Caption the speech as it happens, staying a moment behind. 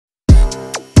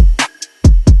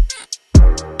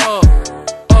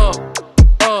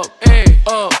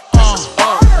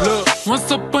Look,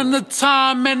 once upon a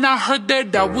time, man, I heard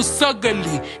that I was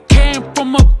ugly. Came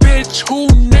from a bitch who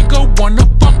nigga wanna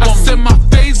fuck on me. I said my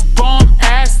face bomb,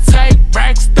 ass tight,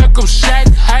 rack stuck up shack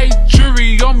height,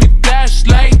 jury on me,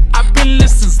 flashlight. I've been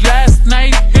listening since last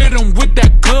night. Hit him with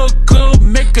that good,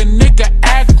 make a nigga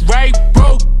act right.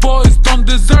 Broke boys don't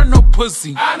deserve no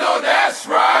pussy. I know that's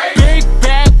right. Big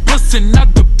bag bustin'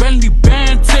 out the Bentley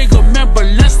band. Take a man,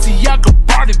 Balenciaga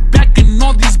brought it back, and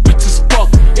all these bitches fuck.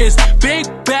 It's big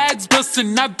bags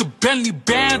bustin' out the Bentley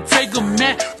band. Take a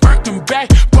man, working back,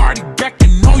 party back,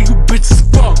 and all you bitches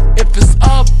fuck. If it's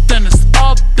up, then it's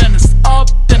up, then it's up,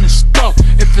 then it's stuck.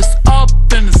 If it's up,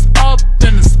 then it's up,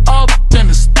 then it's up, then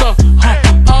it's stuck.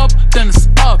 Up, then it's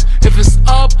up. If it's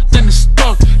up, then it's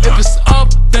stuck. If it's up,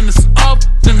 then it's up,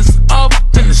 then it's up,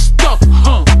 then it's stuck.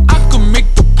 I can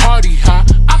make the party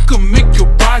hot, I can make your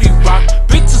body rock.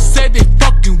 Bitches say they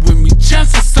fucking with me,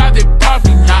 chances are they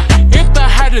probably not. If I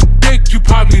had a dick, you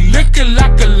probably lick it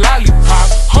like a lollipop.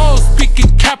 Hoes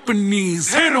speaking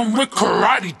Japanese, hit them with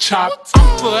karate chop.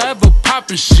 I'm forever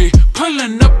popping shit,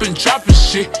 pulling up and dropping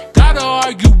shit. Gotta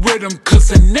argue with him,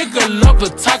 cause a nigga love a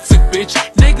toxic bitch.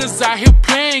 Niggas out here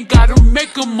playing, gotta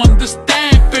make them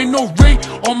understand. If ain't no ring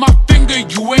on my finger,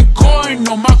 you ain't going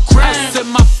on my gram. I said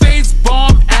my face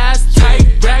bomb, ass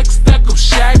tight, rack stuck up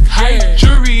shack height,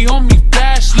 jury on me,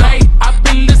 flashlight. I've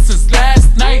been listening since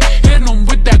last night. Hit him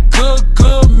with that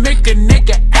good, make a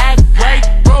nigga act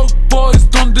right. Broke boys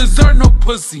don't deserve no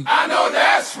pussy. I know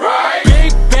that's right.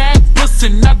 Big bag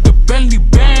bustin' out the Bentley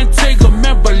band. Take a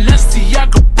man,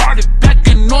 Balenciaga brought it back,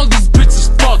 and all these bitches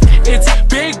fuck. It's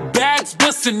big bags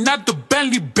bustin' out the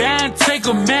Bentley band. Take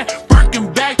a man,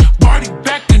 working back, party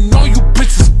back, and all you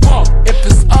bitches fuck. If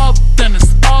it's up, then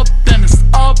it's up, then it's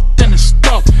up, then it's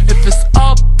stuck. If it's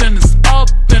up, then it's up,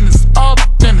 then it's up,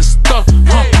 then it's stuck.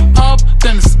 Up,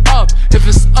 then it's up. If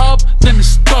it's up, then it's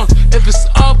stuck. If it's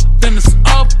up, then it's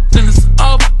up, then it's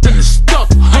up, then it's stuck.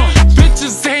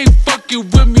 Bitches ain't fucking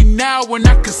with me now, and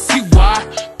I can see why.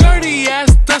 Dirty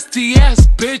ass, dusty ass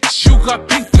bitch, you got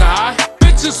pink eye.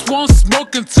 Bitches won't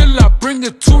smoke until I bring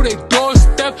it to their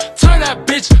doorstep. Tell that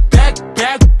bitch back,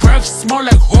 breath smell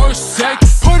like horse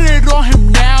sex. Put it on him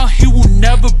now, he will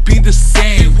never be the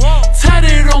same.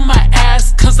 Tatted on my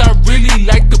ass, cause I really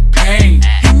like the pain.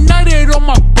 He nutted on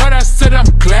my butt, I said I'm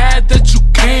glad that you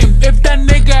came. If that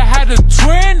nigga had a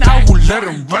twin, I would let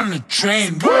him run the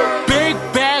train. Big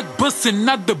bag bustin'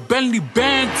 out the Bentley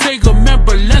band. Take a man,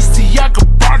 Balenciaga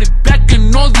brought it back,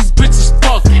 and all these bitches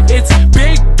fuck. It's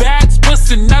big bags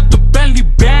bustin' out the Bentley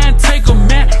band. Take a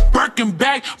man, working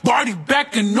back, party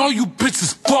back, and all you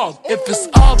bitches fuck. If it's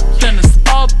up, then it's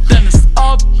up, then it's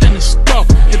up, then it's stuck.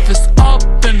 If it's up,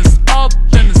 then it's up,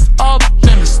 then it's up,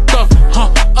 then it's stuck.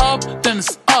 Up, then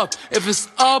it's up. If it's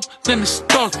up, then it's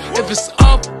stuck. If it's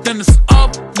up, then it's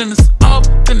up, then it's up,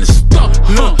 then it's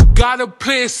stuck. Gotta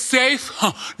play it safe,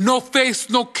 no face,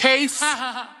 no case.